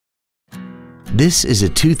This is a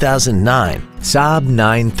 2009 Saab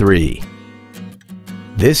 9-3.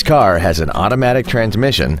 This car has an automatic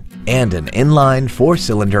transmission and an inline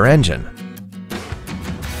 4-cylinder engine.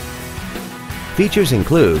 Features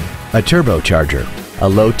include a turbocharger, a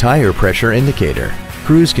low tire pressure indicator,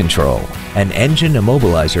 cruise control, an engine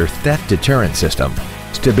immobilizer theft deterrent system,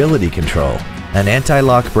 stability control, an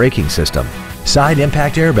anti-lock braking system, side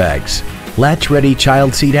impact airbags, latch-ready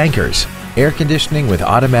child seat anchors, air conditioning with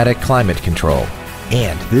automatic climate control,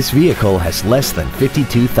 and this vehicle has less than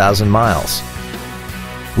 52,000 miles.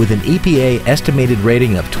 With an EPA estimated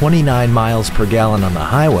rating of 29 miles per gallon on the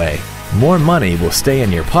highway, more money will stay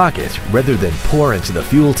in your pocket rather than pour into the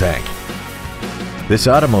fuel tank. This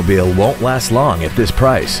automobile won't last long at this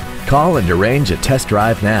price. Call and arrange a test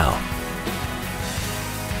drive now.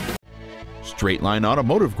 Straight Line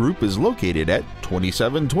Automotive Group is located at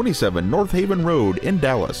 2727 Northaven Road in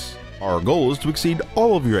Dallas. Our goal is to exceed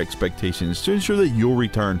all of your expectations to ensure that you'll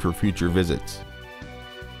return for future visits.